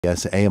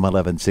Yes, AM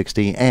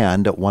 1160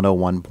 and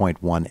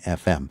 101.1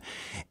 FM.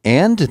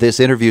 And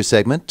this interview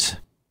segment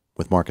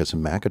with Marcus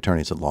Mack,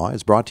 attorneys at law,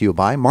 is brought to you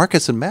by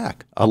Marcus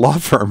Mack, a law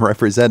firm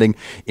representing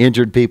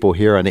injured people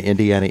here on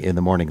Indiana in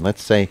the Morning.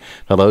 Let's say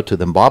hello to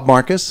them. Bob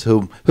Marcus,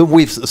 who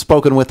we've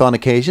spoken with on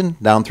occasion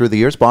down through the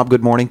years. Bob,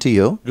 good morning to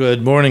you.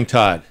 Good morning,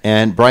 Todd.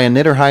 And Bryan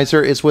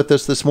Neiderhiser is with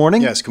us this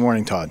morning. Yes, good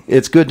morning, Todd.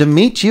 It's good to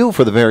meet you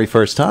for the very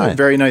first time.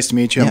 Very nice to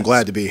meet you. Yes. I'm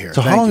glad to be here.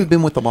 So how long have you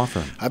been with the law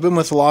firm? I've been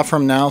with the law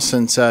firm now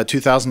since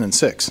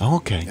 2006.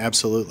 Okay.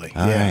 Absolutely.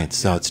 All right.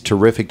 So it's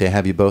terrific to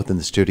have you both in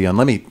the studio. And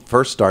let me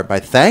first start by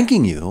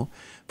thanking you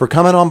for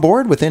coming on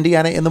board with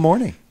Indiana in the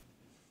Morning.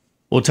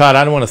 Well, Todd,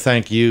 I want to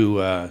thank you.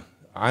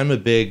 I'm a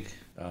big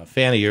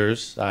fan of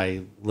yours.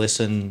 I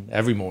listen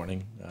every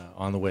morning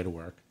on the way to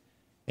work.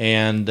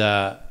 And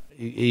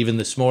even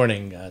this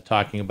morning,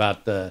 talking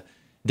about the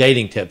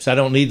dating tips. I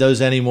don't need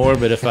those anymore,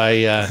 but if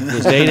I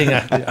was dating,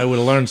 I would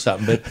have learned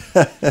something.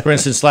 But, for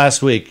instance,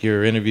 last week,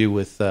 your interview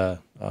with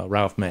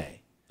Ralph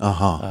May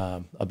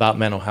about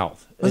mental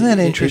health. Wasn't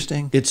that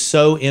interesting? It's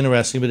so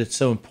interesting, but it's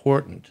so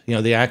important. You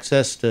know, the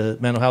access to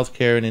mental health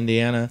care in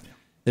Indiana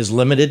is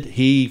limited.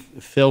 He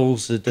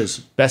fills it as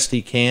best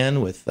he can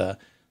with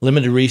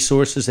limited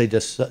resources. They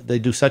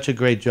do such a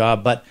great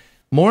job. But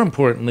more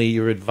importantly,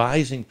 you're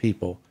advising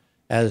people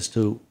as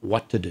to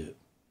what to do,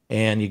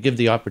 and you give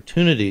the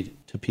opportunity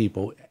to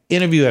people,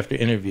 interview after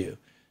interview.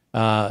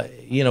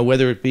 You know,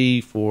 whether it be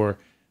for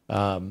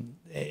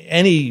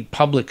any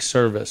public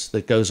service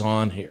that goes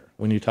on here.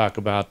 When you talk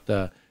about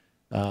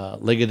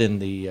Liggett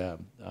and the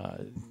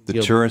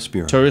Tourist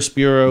Bureau. Tourist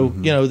Bureau,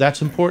 you know,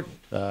 that's important.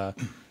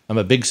 I'm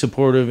a big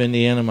supporter of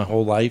Indiana my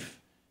whole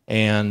life,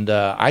 and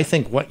I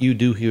think what you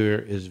do here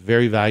is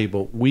very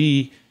valuable.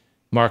 We,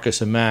 Marcus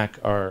and Mack,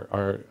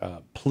 are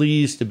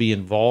pleased to be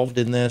involved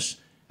in this.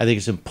 I think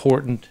it's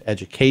important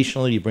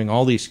educationally. You bring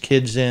all these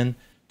kids in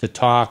to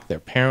talk, their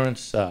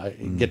parents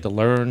get to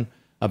learn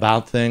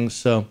about things.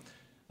 So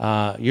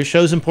your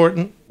show's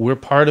important. We're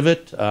part of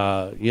it,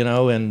 you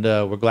know, and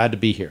we're glad to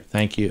be here.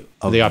 Thank you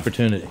for the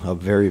opportunity. A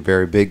very,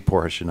 very big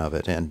portion of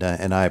it, and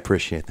I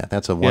appreciate that.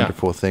 That's a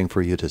wonderful thing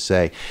for you to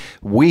say.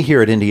 We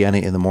here at Indiana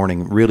in the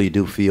Morning really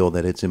do feel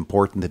that it's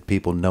important that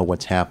people know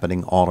what's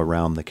happening all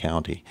around the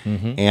county,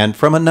 and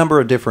from a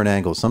number of different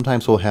angles.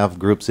 Sometimes we'll have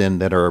groups in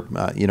that are,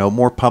 you know,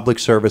 more public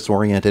service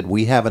oriented.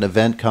 We have an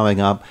event coming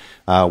up.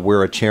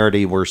 We're a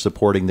charity. We're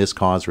supporting this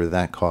cause or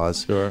that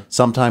cause. Sure.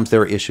 Sometimes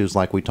there are issues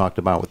like we talked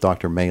about with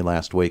Dr. May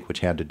last week, which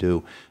had to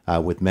do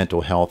with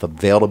mental health,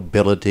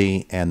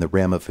 availability, and the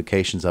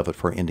ramifications of it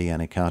for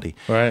Indiana County.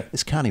 Right.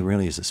 This county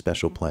really is a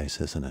special place,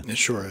 isn't it? It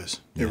sure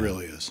is. It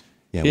really is.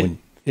 Yeah.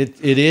 It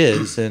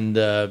is, and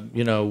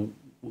you know,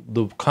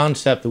 the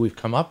concept that we've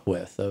come up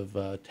with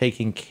of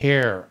taking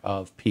care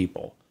of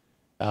people,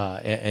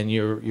 and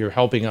you're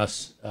helping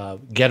us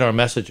get our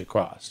message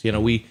across. You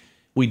know,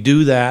 we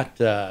do that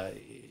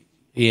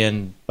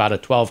in about a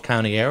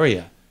 12-county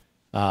area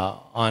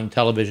on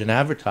television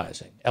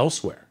advertising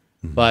elsewhere.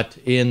 But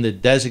in the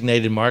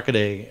designated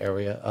marketing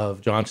area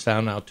of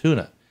Johnstown,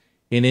 Altoona,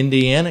 in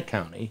Indiana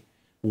County,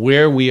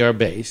 where we are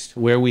based,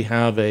 where we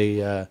have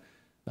a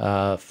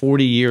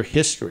 40-year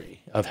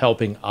history of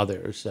helping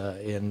others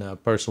in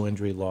personal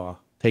injury law,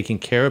 taking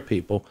care of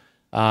people,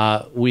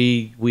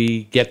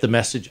 we get the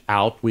message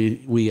out.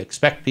 We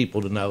expect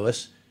people to know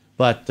us,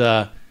 but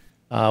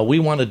we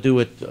want to do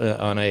it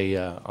on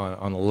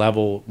a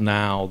level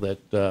now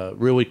that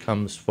really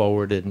comes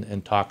forward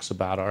and talks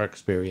about our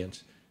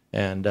experience.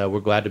 And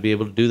we're glad to be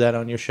able to do that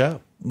on your show.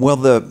 Well,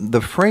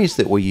 the phrase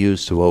that we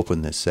use to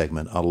open this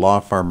segment, a law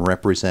firm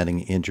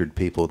representing injured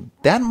people,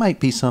 that might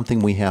be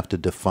something we have to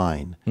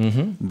define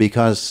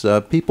because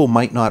people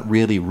might not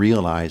really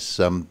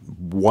realize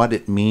what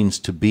it means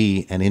to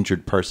be an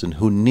injured person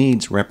who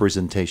needs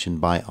representation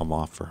by a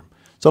law firm.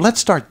 So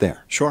let's start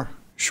there. Sure.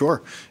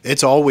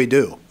 It's all we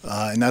do,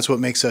 and that's what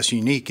makes us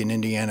unique in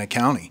Indiana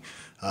County.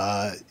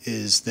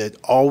 Is that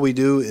all we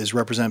do is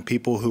represent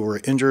people who were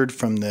injured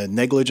from the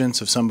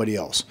negligence of somebody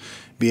else,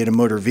 be it a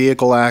motor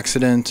vehicle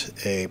accident,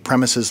 a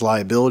premises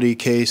liability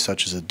case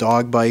such as a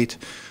dog bite.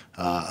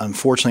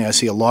 Unfortunately, I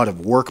see a lot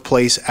of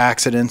workplace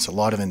accidents, a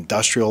lot of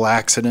industrial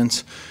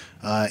accidents,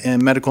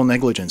 and medical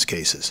negligence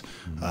cases.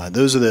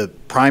 Those are the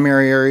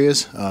primary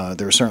areas.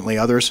 There are certainly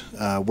others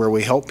where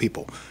we help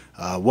people.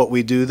 What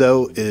we do,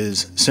 though,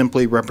 is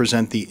simply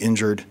represent the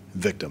injured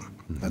victim.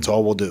 That's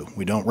all we'll do.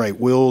 We don't write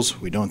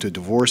wills. We don't do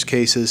divorce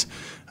cases.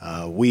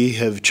 We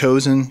have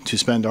chosen to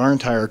spend our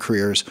entire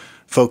careers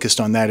focused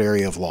on that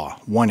area of law,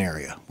 one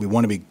area. We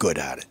want to be good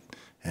at it.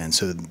 And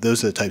so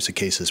those are the types of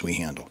cases we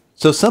handle.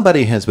 So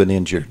somebody has been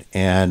injured,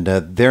 and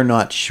they're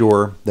not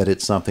sure that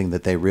it's something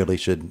that they really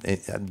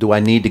should. Do I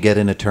need to get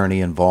an attorney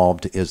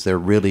involved? Is there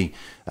really,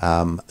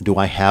 do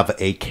I have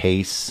a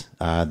case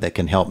that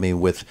can help me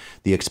with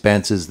the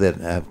expenses that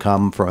have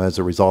come from as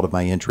a result of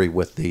my injury,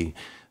 with the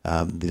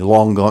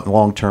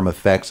long-term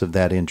effects of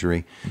that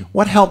injury?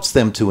 What helps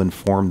them to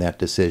inform that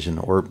decision?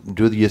 Or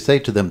do you say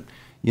to them,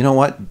 you know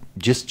what,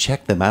 just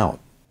check them out?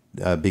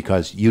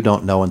 because you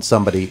don't know and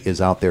somebody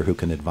is out there who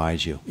can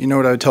advise you? You know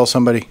what I would tell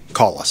somebody?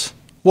 Call us.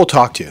 We'll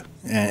talk to you,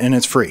 and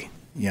it's free.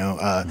 You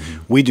know,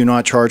 we do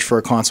not charge for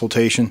a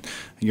consultation.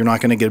 You're not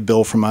going to get a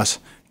bill from us.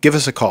 Give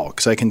us a call,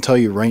 because I can tell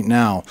you right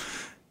now,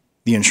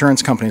 the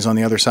insurance companies on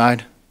the other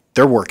side,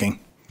 they're working.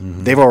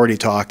 They've already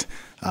talked.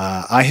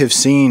 I have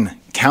seen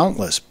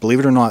countless, believe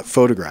it or not,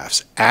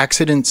 photographs,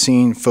 accident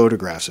scene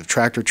photographs of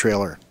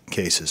tractor-trailer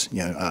cases,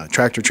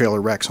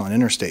 tractor-trailer wrecks on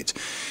interstates.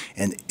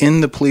 And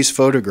in the police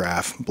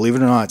photograph, believe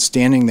it or not,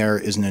 standing there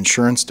is an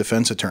insurance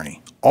defense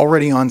attorney,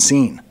 already on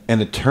scene.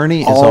 An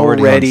attorney is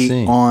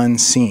already on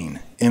scene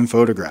in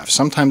photographs.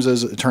 Sometimes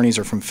those attorneys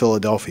are from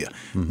Philadelphia.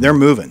 They're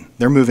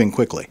moving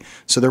quickly.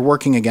 So they're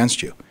working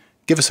against you.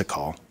 Give us a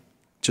call.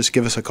 Just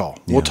give us a call.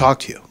 We'll talk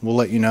to you. We'll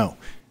let you know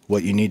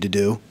what you need to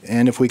do.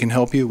 And if we can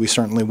help you, we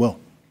certainly will.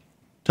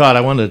 Todd,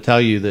 I wanted to tell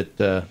you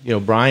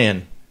that,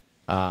 Bryan,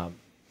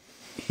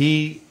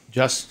 he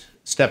just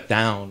stepped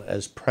down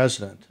as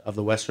president of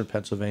the Western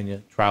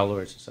Pennsylvania Trial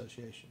Lawyers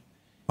Association.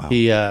 Wow.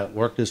 He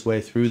worked his way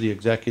through the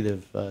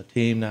executive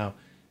team. Now,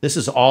 this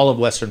is all of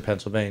Western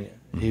Pennsylvania.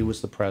 He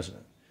was the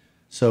president.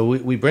 So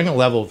we bring a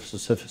level of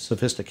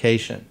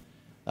sophistication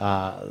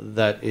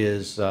that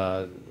is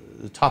the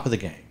top of the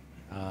game.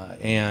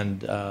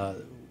 And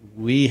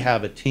we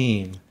have a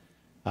team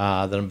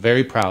that I'm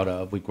very proud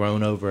of. We've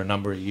grown over a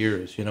number of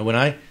years. You know, when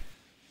I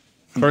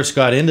first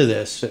got into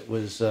this, it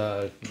was,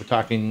 we're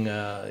talking,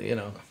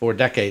 4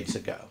 decades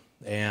ago.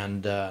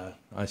 And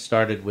I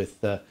started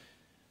with,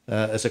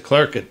 as a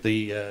clerk at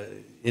the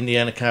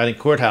Indiana County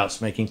Courthouse,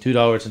 making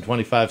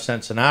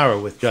 $2.25 an hour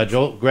with Judge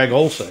Greg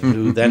Olson,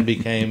 who then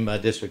became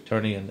district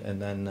attorney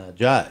and then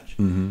judge.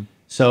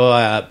 So,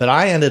 but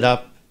I ended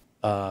up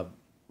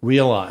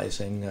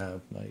realizing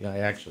I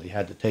actually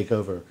had to take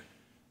over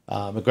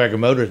McGregor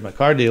Motors, my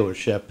car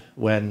dealership,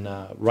 when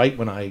right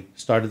when I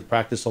started the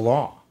practice of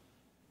law.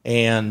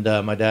 And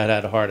my dad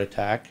had a heart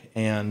attack,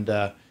 and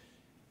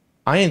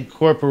I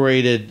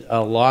incorporated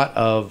a lot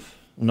of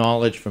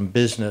knowledge from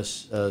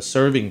business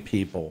serving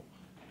people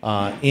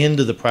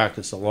into the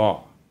practice of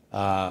law.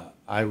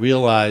 I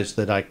realized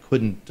that I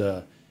couldn't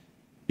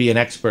be an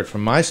expert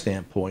from my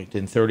standpoint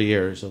in 30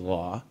 years of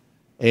law,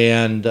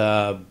 and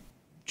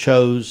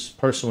chose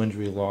personal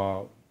injury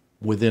law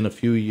within a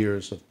few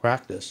years of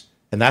practice.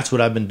 And that's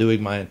what I've been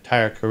doing my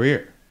entire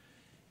career.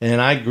 And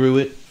I grew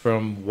it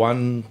from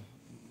one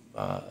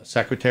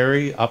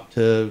secretary up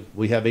to,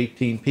 we have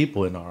 18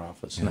 people in our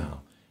office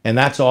now. And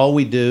that's all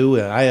we do.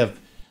 And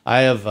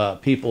I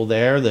have people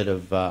there that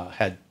have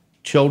had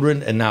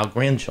children and now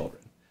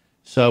grandchildren.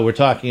 So we're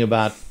talking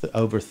about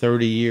over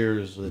 30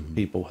 years that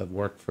people have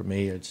worked for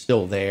me. It's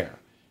still there.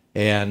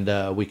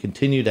 And we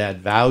continue to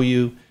add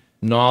value,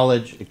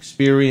 knowledge,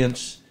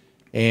 experience,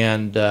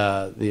 and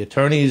the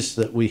attorneys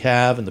that we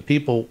have and the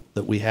people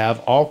that we have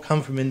all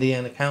come from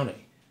Indiana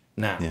County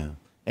now.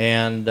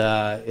 And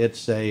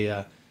it's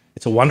a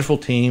wonderful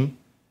team.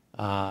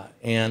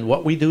 And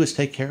what we do is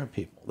take care of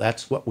people.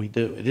 That's what we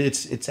do.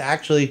 It's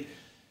actually,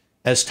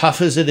 as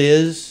tough as it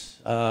is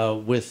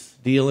with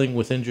dealing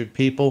with injured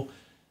people,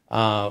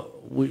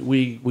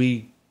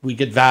 we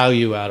get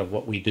value out of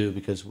what we do,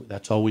 because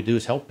that's all we do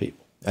is help people.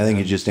 I think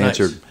you just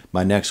answered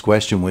my next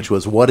question, which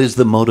was, what is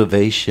the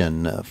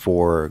motivation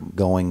for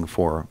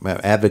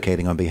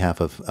advocating on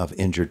behalf of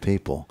injured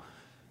people?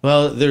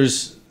 Well,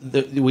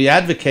 we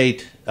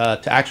advocate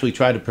to actually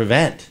try to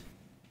prevent,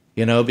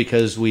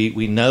 because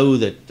we know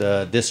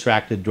that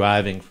distracted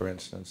driving, for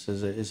instance,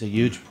 is a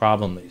huge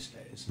problem these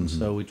days. And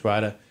so we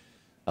try to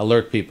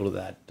alert people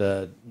to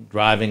that.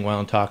 Driving while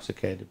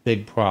intoxicated,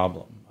 big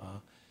problem.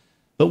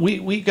 But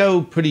we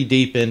go pretty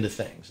deep into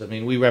things. I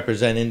mean, we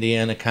represent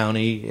Indiana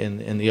County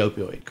in the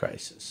opioid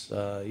crisis.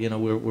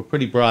 We're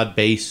pretty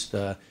broad-based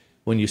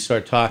when you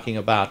start talking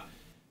about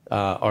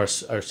our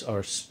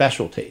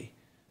specialty.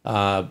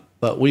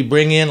 But we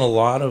bring in a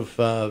lot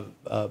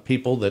of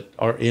people that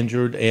are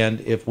injured, and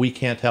if we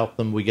can't help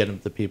them, we get them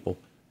to people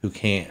who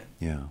can.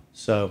 Yeah.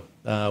 So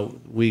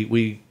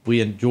we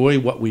enjoy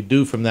what we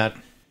do from that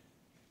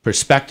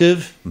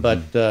perspective,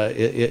 but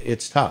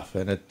it's tough,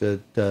 and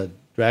it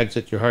drags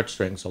at your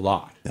heartstrings a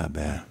lot. Not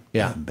bad.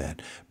 Yeah. Not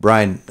bad.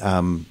 Bryan,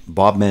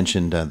 Bob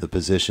mentioned the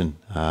position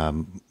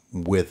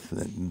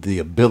with the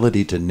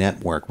ability to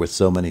network with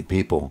so many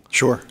people.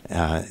 Sure.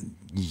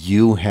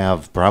 You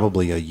have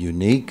probably a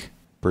unique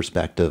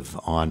perspective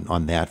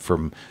on that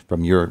from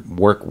your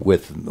work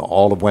with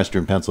all of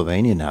Western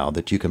Pennsylvania now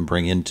that you can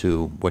bring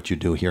into what you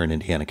do here in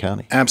Indiana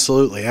County.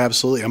 Absolutely,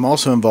 absolutely. I'm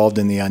also involved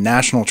in the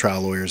National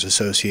Trial Lawyers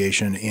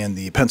Association and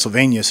the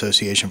Pennsylvania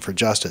Association for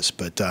Justice,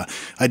 but I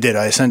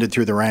ascended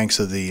through the ranks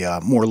of the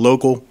more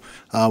local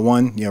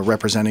one,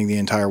 representing the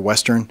entire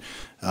Western,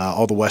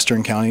 all the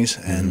Western counties.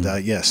 And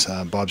yes,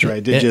 Bob's right. I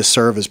did just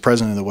serve as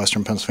president of the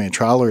Western Pennsylvania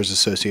Trial Lawyers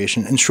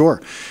Association. And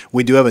sure,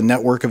 we do have a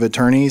network of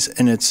attorneys,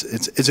 and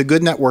it's a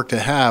good network to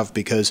have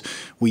because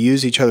we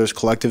use each other's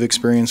collective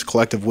experience,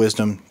 collective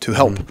wisdom to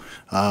help.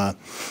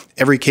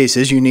 Every case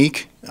is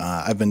unique.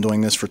 I've been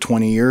doing this for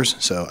 20 years,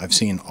 so I've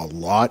seen a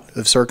lot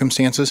of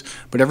circumstances,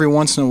 but every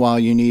once in a while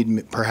you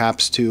need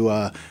perhaps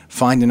to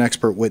find an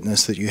expert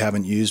witness that you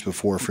haven't used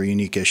before for a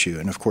unique issue.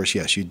 And of course,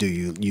 yes, you do.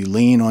 You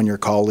lean on your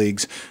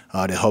colleagues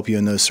to help you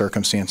in those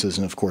circumstances,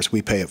 and of course,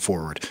 we pay it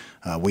forward.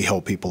 We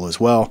help people as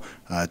well.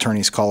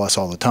 Attorneys call us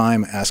all the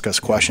time, ask us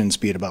questions,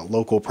 be it about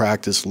local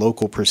practice,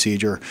 local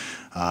procedure,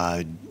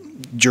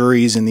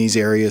 juries in these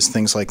areas,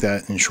 things like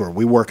that. And sure,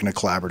 we work in a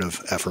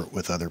collaborative effort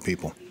with other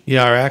people.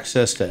 Yeah, our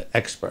access to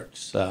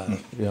experts.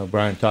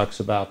 Bryan talks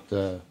about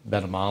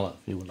Benamala,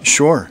 if you will.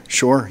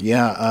 Sure.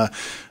 Yeah.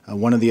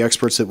 One of the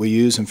experts that we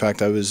use, in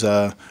fact, I was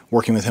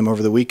working with him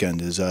over the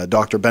weekend, is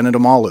Dr.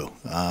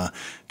 Benedamalu.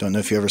 Don't know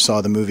if you ever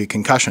saw the movie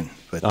Concussion,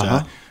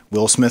 but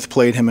Will Smith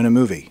played him in a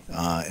movie.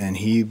 And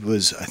he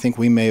was, I think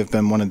we may have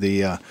been one of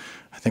the,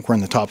 I think we're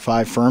in the top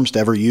 5 firms to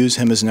ever use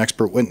him as an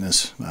expert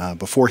witness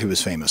before he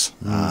was famous.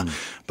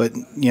 But,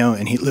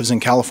 and he lives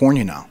in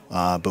California now.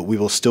 But we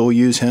will still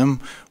use him.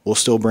 We'll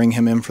still bring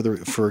him in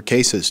for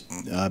cases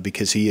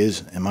because he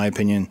is, in my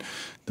opinion,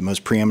 the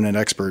most preeminent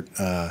expert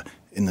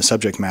in the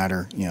subject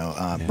matter,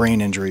 brain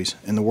injuries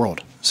in the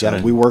world.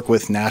 So we work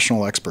with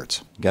national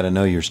experts. You got to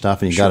know your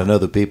stuff, and you got to know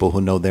the people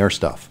who know their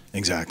stuff.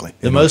 Exactly.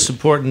 The most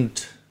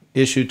important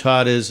issue,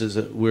 Todd, is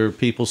that we're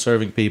people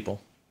serving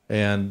people,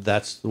 and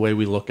that's the way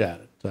we look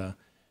at it.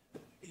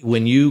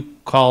 When you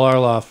call our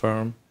law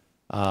firm,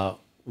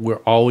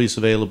 we're always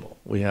available.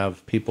 We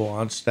have people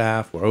on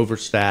staff. We're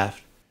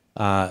overstaffed.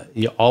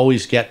 You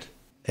always get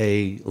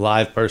a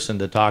live person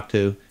to talk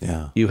to.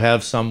 Yeah. You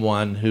have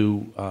someone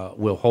who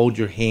will hold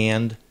your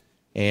hand,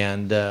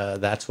 and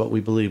that's what we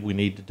believe we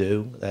need to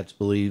do.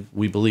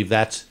 We believe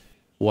that's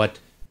what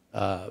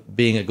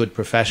being a good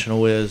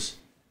professional is,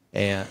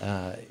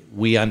 and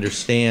we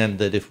understand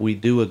that if we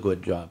do a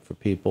good job for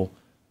people,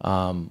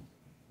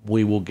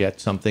 we will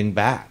get something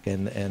back,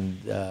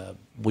 and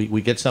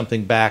we get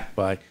something back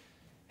by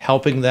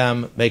helping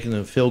them, making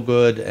them feel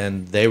good,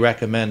 and they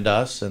recommend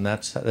us, and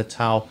that's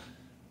how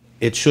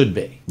it should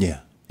be. Yeah,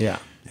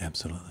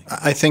 absolutely.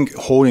 I think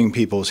holding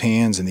people's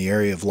hands in the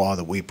area of law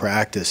that we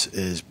practice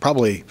is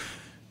probably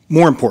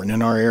more important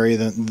in our area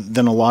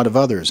than a lot of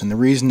others, and the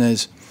reason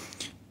is,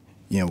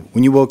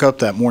 when you woke up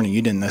that morning,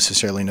 you didn't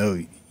necessarily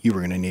know you were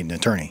going to need an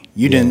attorney.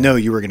 You didn't know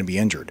you were going to be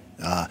injured.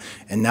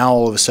 And now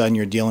all of a sudden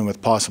you're dealing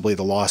with possibly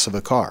the loss of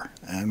a car.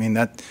 I mean,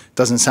 that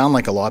doesn't sound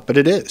like a lot, but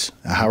it is.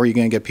 How are you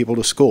going to get people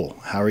to school?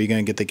 How are you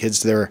going to get the kids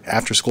to their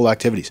after-school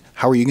activities?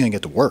 How are you going to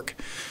get to work?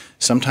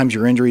 Sometimes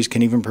your injuries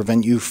can even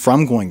prevent you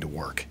from going to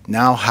work.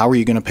 Now, how are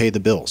you going to pay the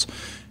bills?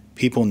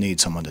 People need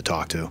someone to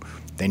talk to.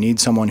 They need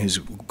someone who's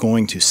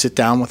going to sit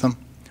down with them,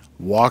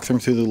 walk them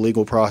through the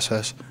legal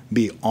process,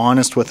 be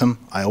honest with them.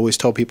 I always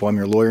tell people I'm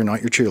your lawyer,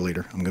 not your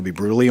cheerleader. I'm going to be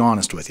brutally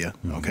honest with you,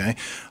 okay?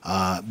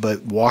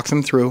 But walk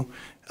them through,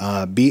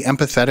 be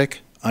empathetic,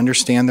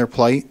 understand their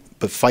plight,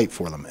 but fight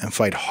for them and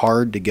fight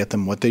hard to get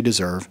them what they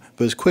deserve,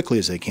 but as quickly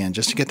as they can,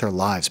 just to get their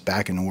lives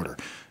back in order.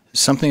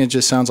 Something that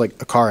just sounds like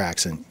a car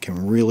accident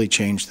can really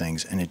change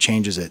things, and it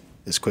changes it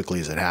as quickly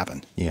as it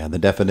happened. Yeah, the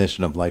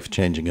definition of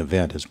life-changing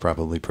event is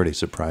probably pretty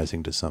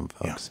surprising to some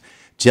folks. Yeah.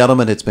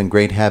 Gentlemen, it's been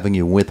great having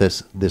you with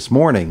us this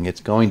morning. It's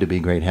going to be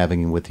great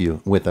having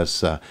you with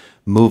us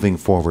moving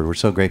forward. We're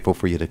so grateful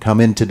for you to come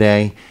in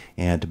today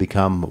and to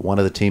become one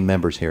of the team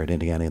members here at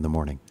Indiana in the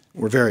Morning.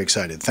 We're very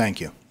excited.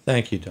 Thank you.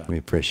 Thank you, Todd. We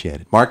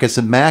appreciate it. Marcus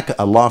and Mack,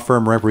 a law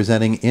firm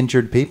representing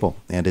injured people,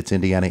 and it's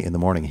Indiana in the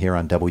Morning here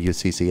on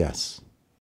WCCS.